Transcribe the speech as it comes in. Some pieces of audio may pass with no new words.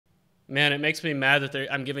Man, it makes me mad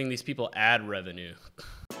that I'm giving these people ad revenue.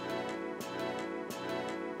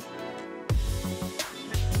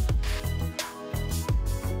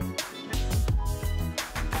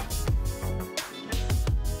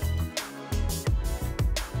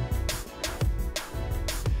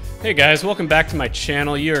 Hey guys, welcome back to my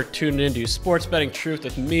channel. You are tuned into Sports Betting Truth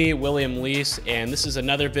with me, William Lease, and this is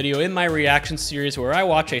another video in my reaction series where I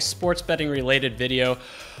watch a sports betting related video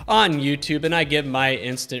on YouTube and I give my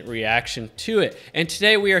instant reaction to it. And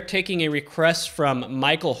today we are taking a request from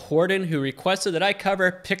Michael Horton, who requested that I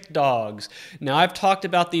cover PickDawgz. Now, I've talked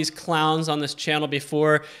about these clowns on this channel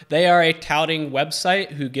before. They are a touting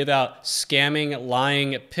website who give out scamming,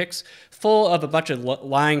 lying picks full of a bunch of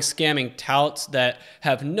lying, scamming touts that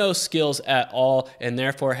have no skills at all and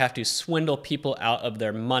therefore have to swindle people out of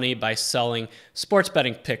their money by selling sports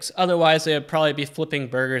betting picks. Otherwise, they would probably be flipping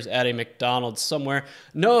burgers at a McDonald's somewhere.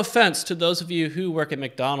 No offense to those of you who work at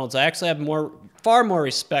McDonald's. I actually have far more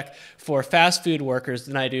respect for fast food workers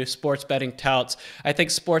than I do sports betting touts. I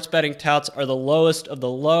think sports betting touts are the lowest of the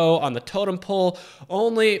low on the totem pole.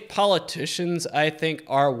 Only politicians, I think,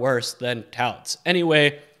 are worse than touts.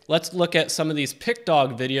 Anyway, let's look at some of these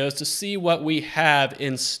PickDawgz videos to see what we have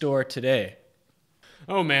in store today.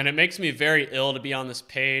 Oh man, it makes me very ill to be on this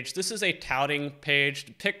page. This is a touting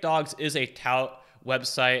page. PickDawgz is a tout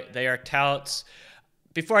website. They are touts.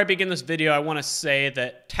 Before I begin this video, I want to say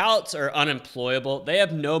that touts are unemployable. They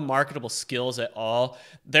have no marketable skills at all.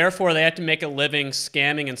 Therefore, they have to make a living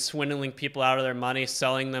scamming and swindling people out of their money,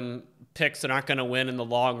 selling them picks that aren't going to win in the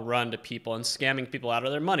long run to people and scamming people out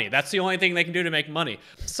of their money. That's the only thing they can do to make money.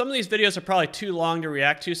 Some of these videos are probably too long to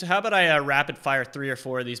react to, so how about I rapid fire 3 or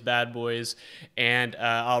 4 of these bad boys and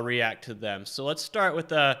I'll react to them. So let's start with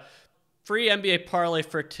the free NBA parlay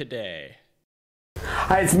for today.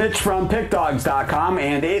 Hi, it's Mitch from PickDawgz.com,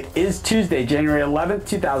 and it is Tuesday, January 11th,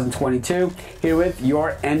 2022, here with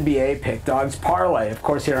your NBA PickDawgz parlay. Of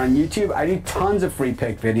course, here on YouTube, I do tons of free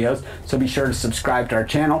pick videos, so be sure to subscribe to our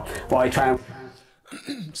channel while I try and...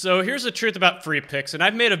 So here's the truth about free picks, and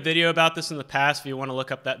I've made a video about this in the past if you want to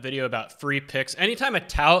look up that video about free picks. Anytime a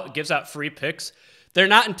tout gives out free picks, they're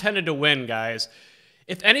not intended to win, guys.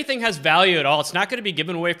 If anything has value at all, it's not going to be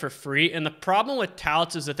given away for free. And the problem with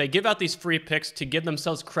touts is that they give out these free picks to give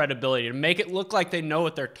themselves credibility, to make it look like they know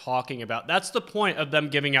what they're talking about. That's the point of them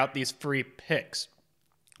giving out these free picks.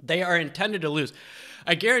 They are intended to lose.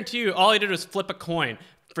 I guarantee you, all he did was flip a coin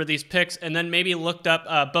for these picks and then maybe looked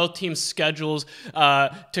up both teams' schedules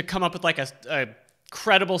to come up with like a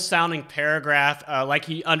credible sounding paragraph, like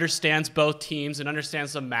he understands both teams and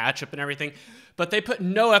understands the matchup and everything. But they put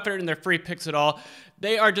no effort in their free picks at all.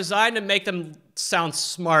 They are designed to make them sound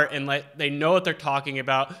smart and like they know what they're talking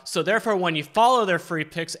about. So therefore, when you follow their free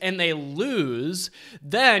picks and they lose,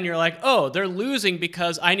 then you're like, oh, they're losing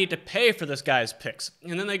because I need to pay for this guy's picks.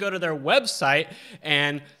 And then they go to their website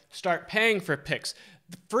and start paying for picks.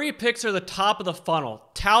 The free picks are the top of the funnel.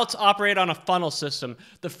 Touts operate on a funnel system.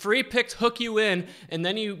 The free picks hook you in, and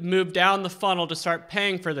then you move down the funnel to start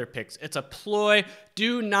paying for their picks. It's a ploy.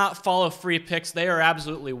 Do not follow free picks. They are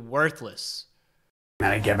absolutely worthless.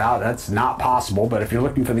 I give out, that's not possible, but if you're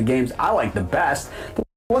looking for the games I like the best, the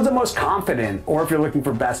ones I'm most confident, or if you're looking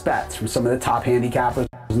for best bets from some of the top handicappers.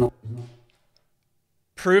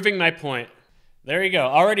 Proving my point. There you go.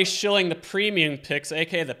 Already shilling the premium picks,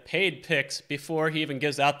 aka the paid picks, before he even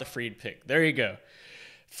gives out the free pick. There you go.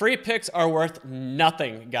 Free picks are worth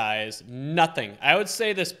nothing, guys. Nothing. I would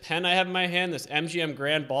say this pen I have in my hand, this MGM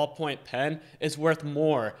Grand ballpoint pen, is worth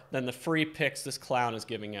more than the free picks this clown is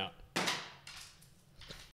giving out.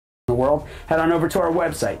 The world, head on over to our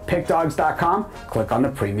website, PickDawgz.com, click on the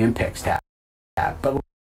Premium Picks tab. But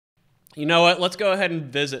you know what? Let's go ahead and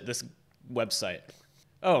visit this website.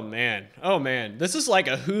 Oh man, this is like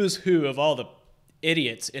a who's who of all the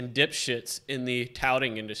idiots and dipshits in the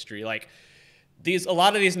touting industry. Like a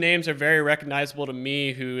lot of these names are very recognizable to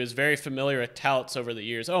me, who is very familiar with touts over the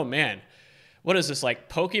years. Oh man, what is this, like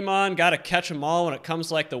Pokemon? Gotta catch them all when it comes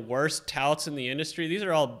to like the worst touts in the industry. These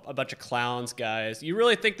are all a bunch of clowns, guys. You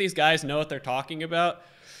really think these guys know what they're talking about?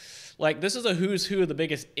 Like, this is a who's who of the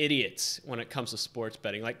biggest idiots when it comes to sports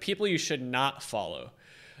betting. Like, people you should not follow.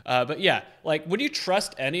 But yeah, like, would you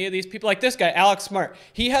trust any of these people? Like this guy, Alex Smart,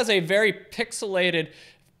 he has a very pixelated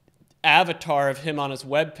avatar of him on his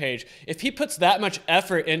webpage. If he puts that much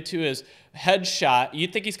effort into his headshot, you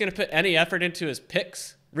think he's going to put any effort into his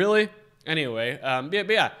picks? Really? Anyway, but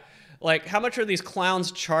yeah, like, how much are these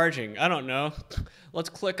clowns charging? I don't know. Let's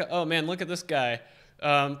click. Oh man, look at this guy,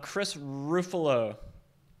 Chris Ruffolo.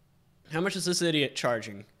 How much is this idiot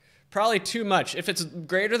charging? Probably too much. If it's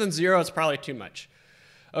greater than 0, it's probably too much.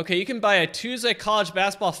 Okay, you can buy a Tuesday college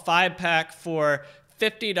basketball 5-pack for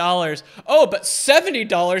 $50. Oh, but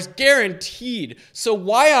 $70 guaranteed. So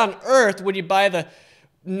why on earth would you buy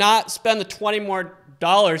not spend the $20 more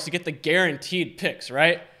to get the guaranteed picks,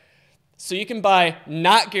 right? So you can buy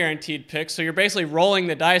not guaranteed picks, so you're basically rolling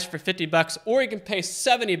the dice for $50, or you can pay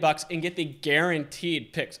 $70 and get the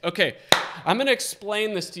guaranteed picks. Okay, I'm going to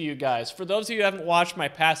explain this to you guys. For those of you who haven't watched my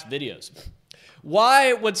past videos,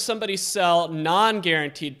 why would somebody sell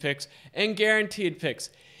non-guaranteed picks and guaranteed picks?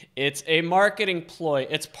 It's a marketing ploy.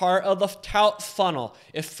 It's part of the tout funnel.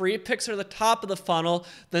 If free picks are the top of the funnel,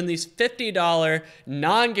 then these $50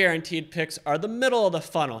 non-guaranteed picks are the middle of the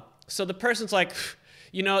funnel. So the person's like,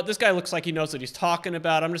 you know, this guy looks like he knows what he's talking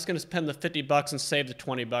about. I'm just going to spend the $50 and save the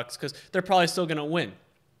 $20 because they're probably still going to win.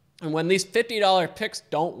 And when these $50 picks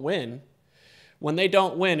don't win, when they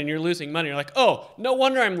don't win and you're losing money, you're like, oh, no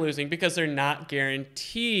wonder I'm losing because they're not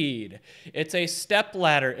guaranteed. It's a step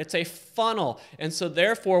ladder. It's a funnel. And so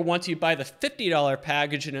therefore, once you buy the $50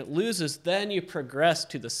 package and it loses, then you progress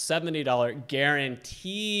to the $70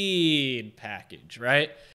 guaranteed package, right?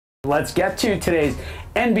 Let's get to today's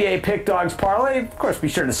NBA PickDawgz parlay. Of course, be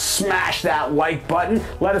sure to smash that like button.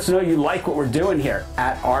 Let us know you like what we're doing here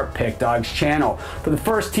at our PickDawgz channel. For the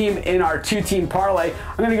first team in our two-team parlay,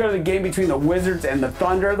 I'm going to go to the game between the Wizards and the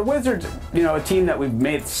Thunder. The Wizards, you know, a team that we've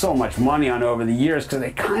made so much money on over the years because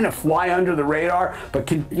they kind of fly under the radar, but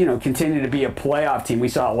continue to be a playoff team. We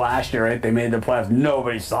saw it last year, right? They made the playoffs.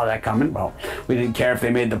 Nobody saw that coming. Well, we didn't care if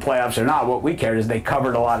they made the playoffs or not. What we cared is they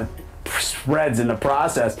covered a lot of spreads in the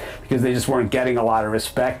process because they just weren't getting a lot of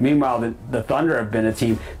respect. Meanwhile, the Thunder have been a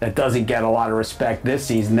team that doesn't get a lot of respect this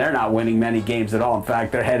season. They're not winning many games at all. In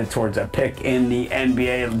fact, they're headed towards a pick in the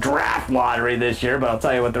NBA draft lottery this year, but I'll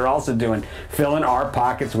tell you what they're also doing, filling our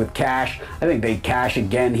pockets with cash. I think they cash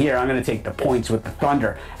again here. I'm going to take the points with the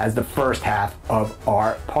Thunder as the first half of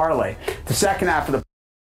our parlay. The second half of the...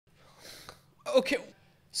 Okay,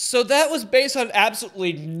 so that was based on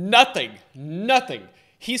absolutely nothing. Nothing.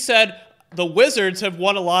 He said the Wizards have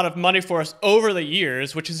won a lot of money for us over the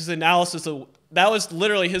years, which is his analysis of, that was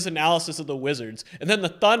literally his analysis of the Wizards. And then the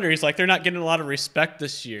Thunder, he's like, they're not getting a lot of respect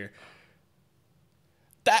this year.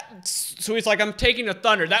 So he's like, I'm taking the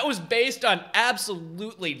Thunder. That was based on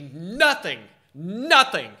absolutely nothing.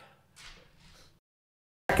 Nothing.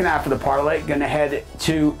 Second half of the parlay, going to head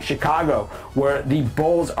to Chicago, where the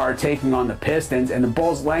Bulls are taking on the Pistons, and the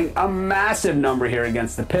Bulls laying a massive number here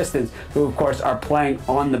against the Pistons, who of course are playing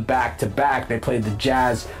on the back-to-back. They played the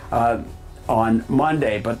Jazz on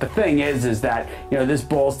Monday, but the thing is that, you know, this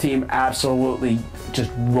Bulls team absolutely just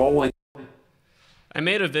rolling. I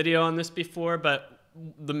made a video on this before, but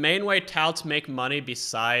the main way touts make money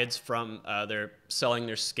besides from their selling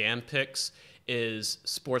their scam picks is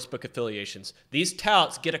sportsbook affiliations. These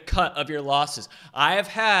touts get a cut of your losses. I have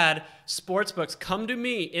had sportsbooks come to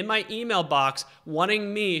me in my email box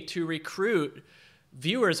wanting me to recruit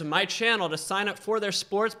viewers of my channel to sign up for their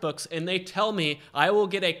sportsbooks, and they tell me I will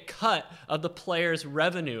get a cut of the player's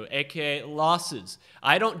revenue, aka losses.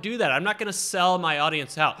 I don't do that. I'm not going to sell my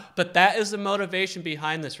audience out, but that is the motivation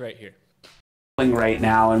behind this right here. Right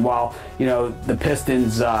now, and while, you know, the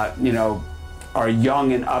Pistons, you know, are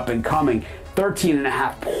young and up and coming,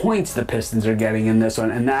 13.5 points the Pistons are getting in this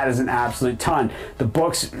one, and that is an absolute ton. The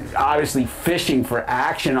books obviously fishing for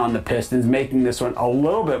action on the Pistons, making this one a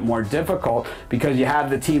little bit more difficult because you have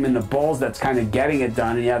the team in the Bulls that's kind of getting it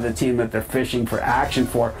done, and you have the team that they're fishing for action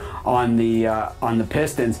for on the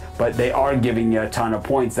Pistons, but they are giving you a ton of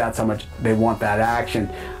points. That's how much they want that action.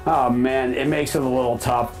 Oh man, it makes it a little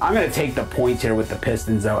tough. I'm going to take the points here with the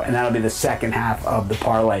Pistons though, and that'll be the second half of the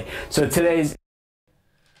parlay. So today's...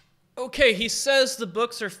 Okay, he says the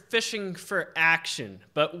books are fishing for action,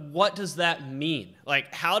 but what does that mean?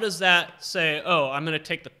 Like, how does that say, oh, I'm going to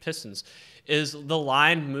take the Pistons? Is the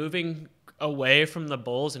line moving away from the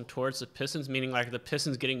Bulls and towards the Pistons, meaning like the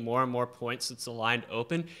Pistons getting more and more points since the line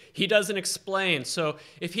open? He doesn't explain. So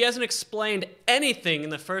if he hasn't explained anything in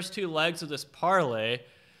the first two legs of this parlay,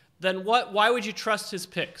 then why would you trust his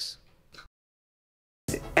picks?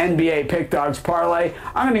 NBA PickDawgz parlay,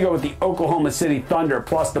 I'm going to go with the Oklahoma City Thunder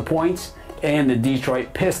plus the points and the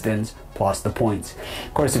Detroit Pistons plus the points.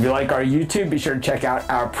 Of course, if you like our YouTube, be sure to check out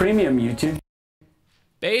our premium YouTube.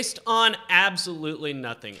 Based on absolutely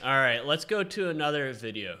nothing. All right, let's go to another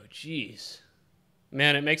video. Jeez.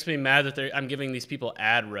 Man, it makes me mad that I'm giving these people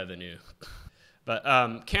ad revenue.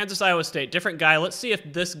 But Kansas, Iowa State, different guy. Let's see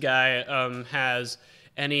if this guy has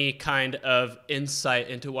any kind of insight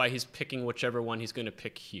into why he's picking whichever one he's going to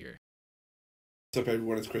pick here. What's up,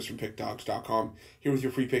 everyone? It's Chris from PickDawgz.com here with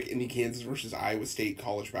your free pick Indy, Kansas versus Iowa State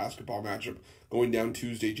college basketball matchup going down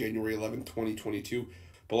Tuesday, January 11th, 2022.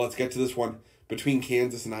 But let's get to this one between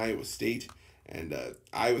Kansas and Iowa State. And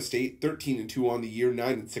Iowa State 13-2 on the year,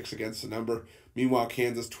 9-6 against the number. Meanwhile,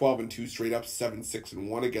 Kansas 12-2 straight up,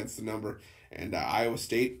 7-6-1 against the number. And Iowa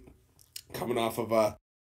State coming off of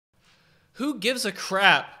Who gives a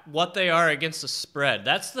crap what they are against the spread?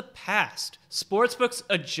 That's the past. Sportsbooks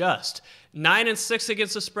adjust. 9-6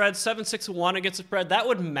 against the spread, 7-6-1 against the spread. That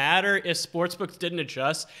would matter if sportsbooks didn't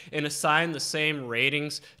adjust and assign the same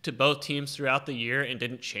ratings to both teams throughout the year and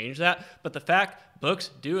didn't change that. But the fact,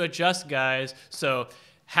 books do adjust, guys. So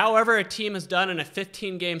however a team has done in a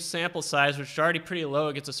 15-game sample size, which is already pretty low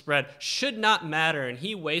against the spread, should not matter. And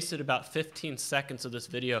he wasted about 15 seconds of this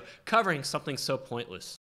video covering something so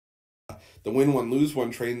pointless. the win one, lose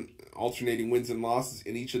one train, alternating wins and losses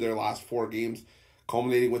in each of their last 4 games,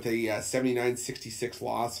 culminating with a 79-66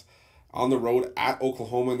 loss on the road at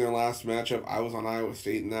Oklahoma in their last matchup. I was on Iowa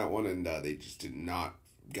State in that one, and they just did not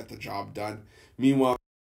get the job done. Meanwhile,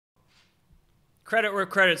 credit where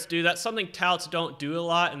credit's due. That's something touts don't do a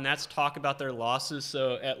lot, and that's talk about their losses,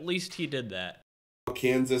 so at least he did that.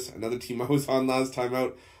 Kansas, another team I was on last time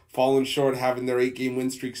out, fallen short, having their 8-game win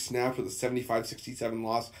streak snapped with a 75-67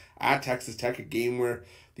 loss at Texas Tech, a game where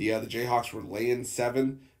the Jayhawks were laying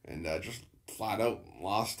 7 and just flat out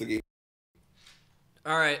lost the game.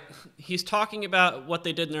 All right, he's talking about what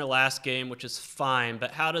they did in their last game, which is fine,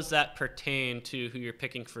 but how does that pertain to who you're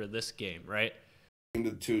picking for this game, right?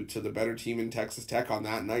 To the better team in Texas Tech on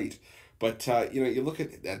that night. But, you look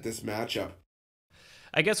at this matchup.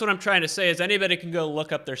 I guess what I'm trying to say is anybody can go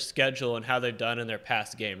look up their schedule and how they've done in their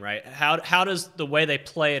past game, right? How does the way they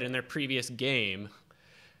played in their previous game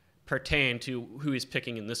pertain to who he's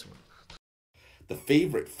picking in this one? The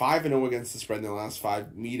favorite, 5-0 against the spread in their last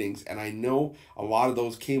 5 meetings, and I know a lot of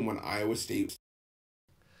those came when Iowa State.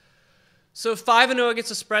 So 5-0 against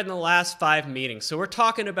the spread in the last 5 meetings. So we're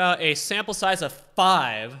talking about a sample size of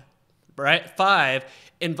 5, right? 5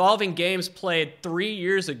 involving games played 3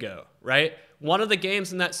 years ago, right? One of the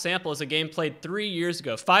games in that sample is a game played 3 years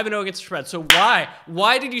ago. 5-0 against the spread. So why?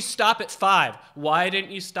 Why did you stop at 5? Why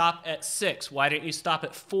didn't you stop at 6? Why didn't you stop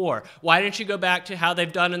at 4? Why didn't you go back to how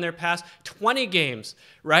they've done in their past 20 games,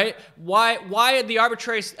 right? Why the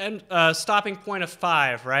arbitrary stopping point of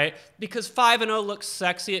 5, right? Because 5-0 looks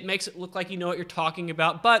sexy. It makes it look like you know what you're talking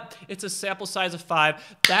about, but it's a sample size of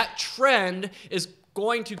 5. That trend is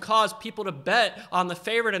going to cause people to bet on the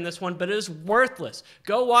favorite in this one, but it is worthless.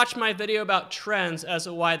 Go watch my video about trends as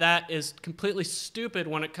to why that is completely stupid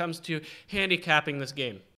when it comes to handicapping this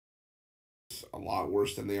game. A lot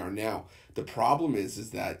worse than they are now. The problem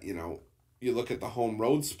is that, you look at the home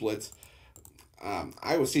road splits.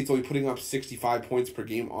 Iowa State's only putting up 65 points per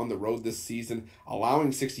game on the road this season,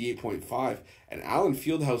 allowing 68.5. And Allen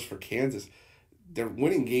Fieldhouse for Kansas, they're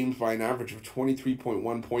winning games by an average of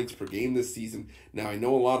 23.1 points per game this season. Now, I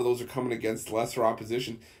know a lot of those are coming against lesser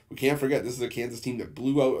opposition. We can't forget this is a Kansas team that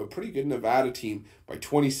blew out a pretty good Nevada team by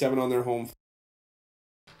 27 on their home.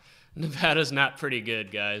 Nevada's not pretty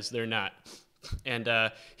good, guys. They're not. And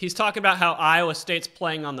he's talking about how Iowa State's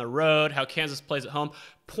playing on the road, how Kansas plays at home.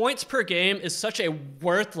 Points per game is such a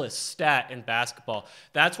worthless stat in basketball.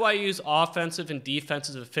 That's why you use offensive and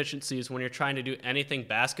defensive efficiencies when you're trying to do anything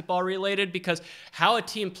basketball related, because how a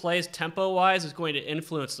team plays tempo-wise is going to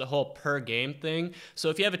influence the whole per game thing. So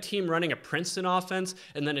if you have a team running a Princeton offense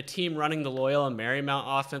and then a team running the Loyola Marymount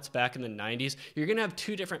offense back in the 90s, you're going to have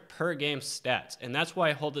 2 different per game stats. And that's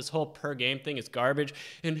why this whole per game thing is garbage.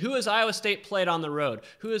 And who has Iowa State played on the road?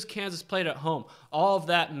 Who has Kansas played at home? All of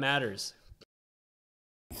that matters.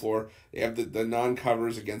 Floor. They have the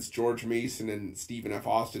non-covers against George Mason and Stephen F.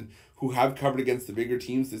 Austin, who have covered against the bigger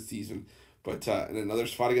teams this season. But in another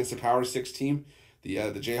spot against a Power 6 team, the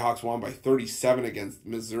Jayhawks won by 37 against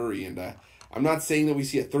Missouri. And I'm not saying that we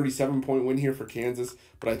see a 37-point win here for Kansas,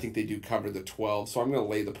 but I think they do cover the 12. So I'm going to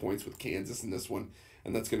lay the points with Kansas in this one,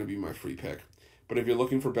 and that's going to be my free pick. But if you're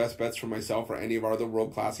looking for best bets for myself or any of our other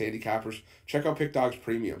world-class handicappers, check out PickDawgz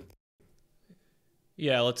Premium.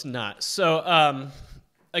 Yeah, let's not. So,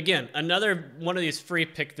 again, another one of these free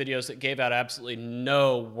pick videos that gave out absolutely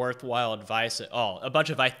no worthwhile advice at all. A bunch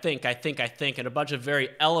of I think, and a bunch of very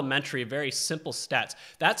elementary, very simple stats.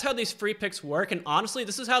 That's how these free picks work, and honestly,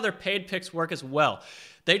 this is how their paid picks work as well.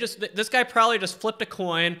 This guy probably just flipped a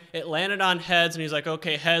coin, it landed on heads, and he's like,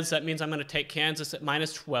 okay, heads, that means I'm going to take Kansas at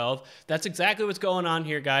 -12. That's exactly what's going on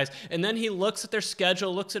here, guys. And then he looks at their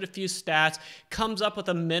schedule, looks at a few stats, comes up with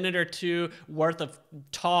a minute or 2 worth of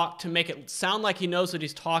talk to make it sound like he knows what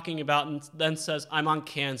he's talking about, and then says, I'm on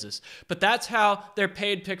Kansas. But that's how their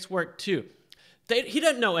paid picks work too. He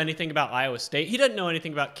didn't know anything about Iowa State. He didn't know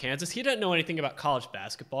anything about Kansas. He didn't know anything about college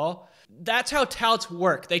basketball. That's how touts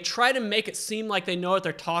work. They try to make it seem like they know what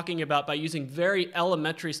they're talking about by using very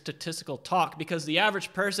elementary statistical talk, because the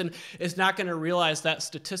average person is not going to realize that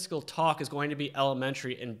statistical talk is going to be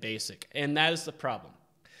elementary and basic, and that is the problem.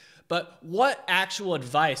 But what actual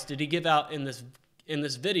advice did he give out in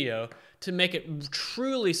this video to make it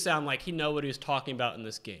truly sound like he knew what he was talking about in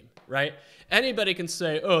this game, right? Anybody can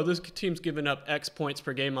say, oh, this team's giving up X points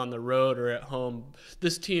per game on the road or at home.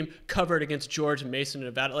 This team covered against George Mason in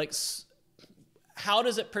Nevada. Like, how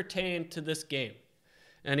does it pertain to this game?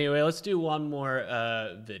 Anyway, let's do one more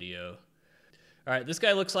video. All right, this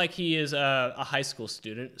guy looks like he is a high school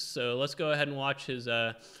student, so let's go ahead and watch his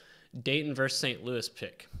Dayton versus St. Louis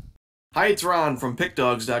pick. Hi, it's Ron from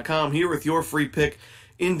PickDawgz.com here with your free pick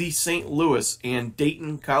in the St. Louis and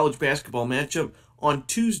Dayton college basketball matchup on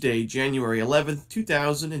Tuesday, January 11th,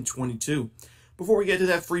 2022. Before we get to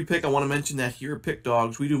that free pick, I want to mention that here at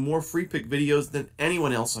PickDawgz, we do more free pick videos than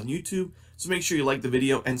anyone else on YouTube, so make sure you like the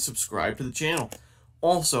video and subscribe to the channel.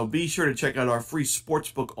 Also, be sure to check out our free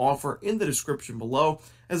sportsbook offer in the description below,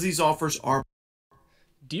 as these offers are...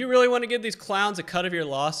 Do you really want to give these clowns a cut of your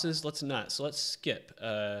losses? Let's not. So let's skip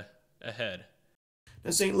ahead.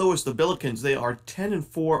 Now, St. Louis, the Billikens, they are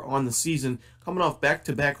 10-4 on the season, coming off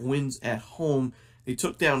back-to-back wins at home. They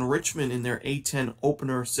took down Richmond in their A10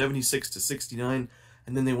 opener, 76-69,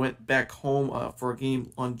 and then they went back home for a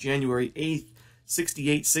game on January 8th,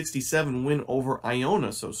 68-67 win over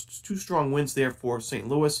Iona. So two strong wins there for St.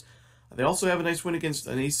 Louis. They also have a nice win against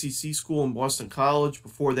an ACC school in Boston College.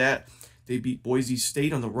 Before that, they beat Boise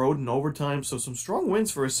State on the road in overtime. So some strong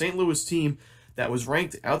wins for a St. Louis team that was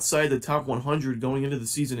ranked outside the top 100 going into the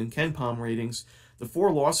season in KenPom ratings. The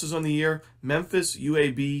 4 losses on the year: Memphis,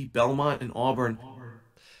 UAB, Belmont, and Auburn.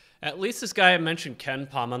 At least this guy mentioned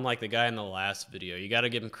KenPom, unlike the guy in the last video. You got to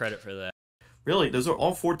give him credit for that. Really, those are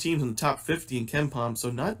all 4 teams in the top 50 in KenPom,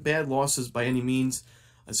 so not bad losses by any means.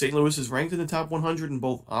 St. Louis is ranked in the top 100 in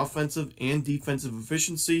both offensive and defensive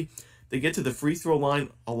efficiency. They get to the free throw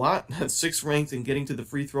line a lot. That's 6th ranked in getting to the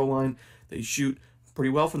free throw line. They shoot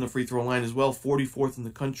pretty well from the free throw line as well, 44th in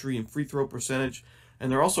the country in free throw percentage.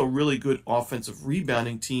 And they're also a really good offensive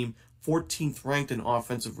rebounding team, 14th ranked in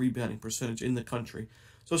offensive rebounding percentage in the country.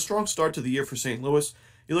 So a strong start to the year for St. Louis.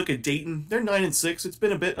 You look at Dayton, they're 9-6. It's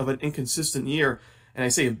been a bit of an inconsistent year, and I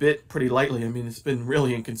say a bit pretty lightly. I mean, it's been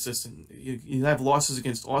really inconsistent. You have losses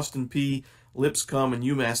against Austin Peay, Lipscomb, and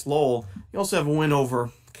UMass Lowell. You also have a win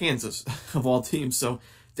over Kansas, of all teams. So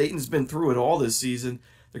Dayton's been through it all this season.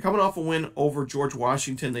 They're coming off a win over George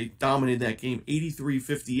Washington. They dominated that game,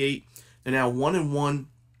 83-58. They're now 1-1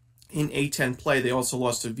 in A10 play. They also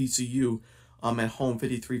lost to VCU at home,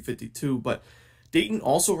 53-52. But Dayton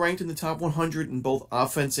also ranked in the top 100 in both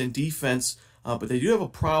offense and defense, but they do have a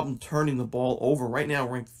problem turning the ball over. Right now,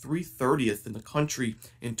 ranked 330th in the country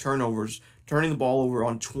in turnovers, turning the ball over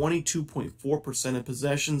on 22.4% of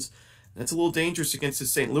possessions. That's a little dangerous against the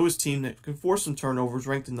St. Louis team that can force some turnovers,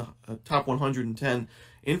 ranked in the top 110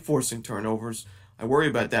 in forcing turnovers. I worry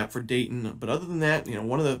about that for Dayton, but other than that,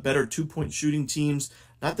 one of the better 2-point shooting teams,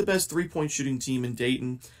 not the best 3-point shooting team in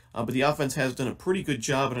Dayton. But the offense has done a pretty good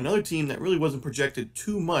job, and another team that really wasn't projected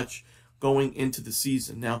too much going into the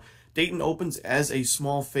season. Now, Dayton opens as a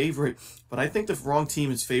small favorite, but I think the wrong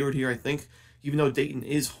team is favored here. I think even though Dayton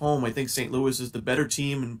is home, I think St. Louis is the better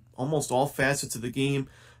team in almost all facets of the game.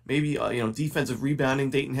 Maybe, defensive rebounding,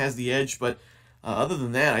 Dayton has the edge, but other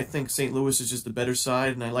than that, I think St. Louis is just the better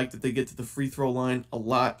side, and I like that they get to the free throw line a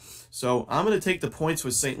lot. So I'm going to take the points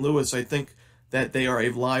with St. Louis. I think that they are a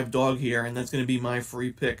live dog here, and that's going to be my free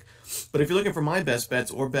pick. But if you're looking for my best bets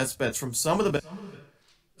or best bets from some of the best...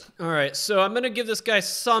 All right, so I'm going to give this guy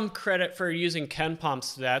some credit for using KenPom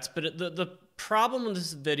stats, but the problem with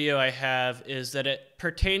this video I have is that it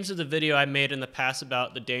pertains to the video I made in the past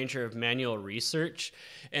about the danger of manual research,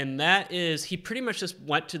 and that is he pretty much just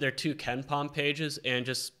went to their 2 KenPom pages and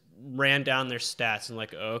just ran down their stats and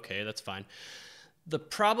like, oh, okay, that's fine. The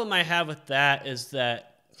problem I have with that is that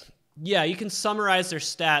yeah, you can summarize their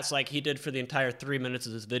stats like he did for the entire 3 minutes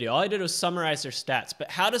of this video. All I did was summarize their stats, but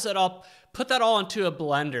how does that all, put that all into a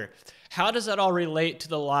blender? How does that all relate to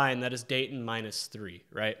the line that is Dayton -3,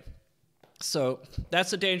 right? So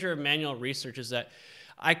that's the danger of manual research, is that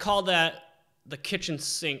I call that the kitchen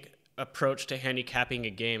sink approach to handicapping a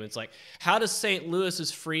game. It's like, how does St.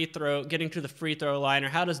 Louis's free throw, getting to the free throw line, or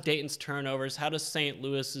how does Dayton's turnovers, how does St.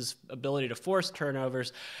 Louis's ability to force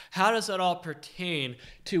turnovers, how does that all pertain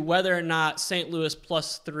to whether or not St. Louis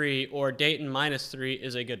 +3 or Dayton -3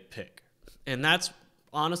 is a good pick? And that's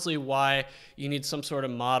honestly why you need some sort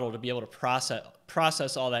of model to be able to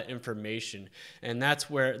process all that information. And that's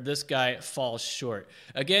where this guy falls short.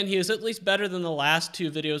 Again, he is at least better than the last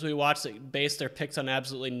two videos we watched that based their picks on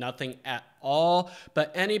absolutely nothing at all.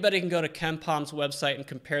 But anybody can go to KenPom's website and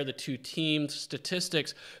compare the two teams'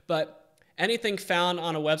 statistics. But anything found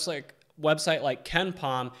on a website like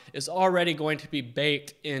KenPom is already going to be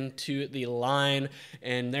baked into the line,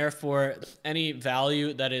 and therefore any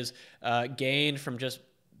value that is gained from just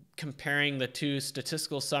comparing the two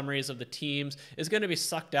statistical summaries of the teams is going to be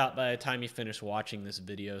sucked out by the time you finish watching this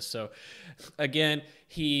video. So again,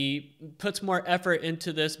 he puts more effort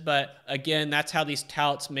into this, but again, that's how these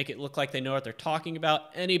touts make it look like they know what they're talking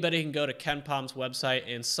about. Anybody can go to KenPom's website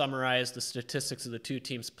and summarize the statistics of the two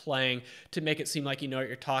teams playing to make it seem like you know what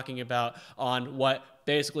you're talking about on what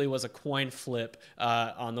basically was a coin flip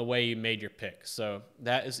on the way you made your pick. So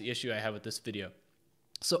that is the issue I have with this video.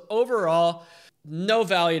 So overall, no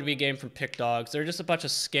value to be gained from PickDawgz. They're just a bunch of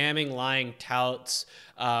scamming, lying touts,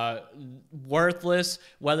 worthless,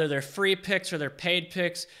 whether they're free picks or they're paid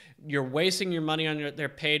picks. You're wasting your money on their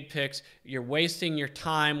paid picks. You're wasting your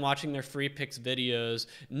time watching their free picks videos.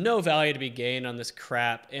 No value to be gained on this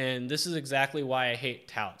crap. And this is exactly why I hate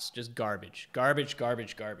touts. Just garbage, garbage,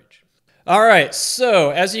 garbage, garbage. All right,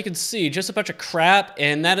 so as you can see, just a bunch of crap,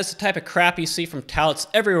 and that is the type of crap you see from touts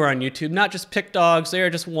everywhere on YouTube, not just PickDawgz. They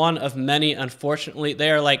are just one of many, unfortunately.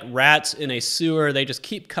 They are like rats in a sewer. They just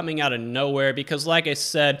keep coming out of nowhere because, like I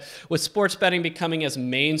said, with sports betting becoming as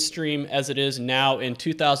mainstream as it is now in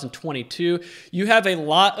 2022, you have a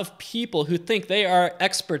lot of people who think they are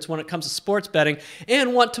experts when it comes to sports betting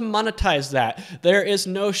and want to monetize that. There is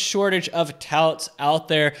no shortage of touts out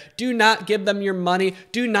there. Do not give them your money.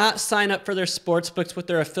 Do not sign up for their sports books with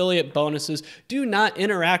their affiliate bonuses. Do not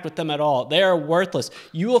interact with them at all. They are worthless.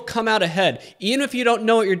 You will come out ahead. Even if you don't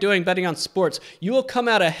know what you're doing betting on sports, you will come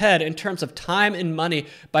out ahead in terms of time and money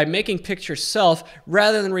by making picks yourself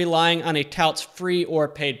rather than relying on a tout's free or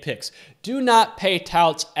paid picks. Do not pay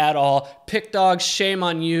touts at all. PickDawgz, shame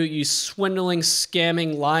on you, you swindling,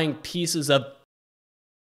 scamming, lying pieces of